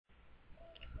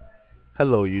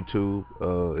Hello YouTube,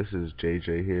 this is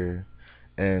JJ here,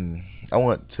 and I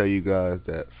want to tell you guys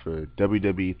that for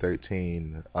WWE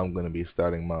 13, I'm going to be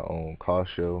starting my own call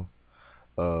show.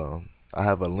 Uh, I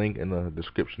have a link in the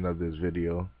description of this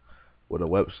video with a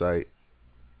website,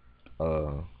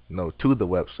 no, to the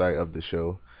website of the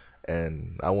show,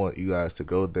 and I want you guys to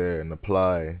go there and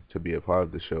apply to be a part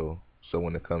of the show, so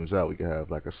when it comes out, we can have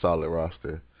like a solid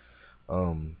roster.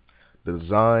 Um, the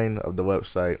design of the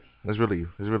website is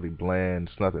really bland.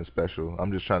 It's nothing special.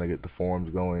 I'm just trying to get the forums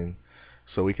going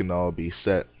so we can all be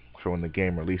set for when the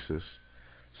game releases.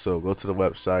 So go to the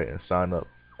website and sign up,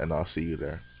 and I'll see you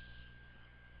there.